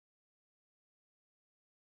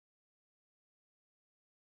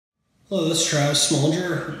Hello, this is Travis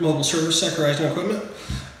Smollinger, Mobile Service Tech, Horizon Equipment.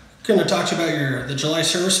 Going to talk to you about the July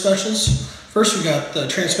service specials. First, we got the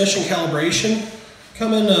transmission calibration.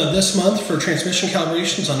 Coming this month for transmission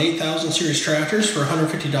calibrations on 8000 series tractors for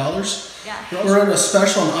 $150. Yeah. We're running a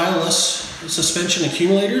special on aisle-less suspension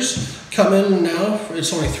accumulators. Come in now,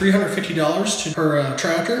 it's only $350 per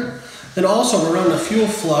tractor. Then also we're running a fuel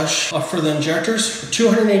flush for the injectors for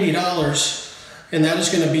 $280. And that is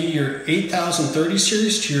going to be your 8030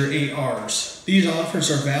 series to your 8Rs. These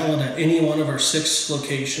offers are valid at any one of our 6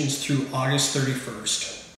 locations through August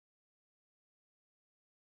 31st.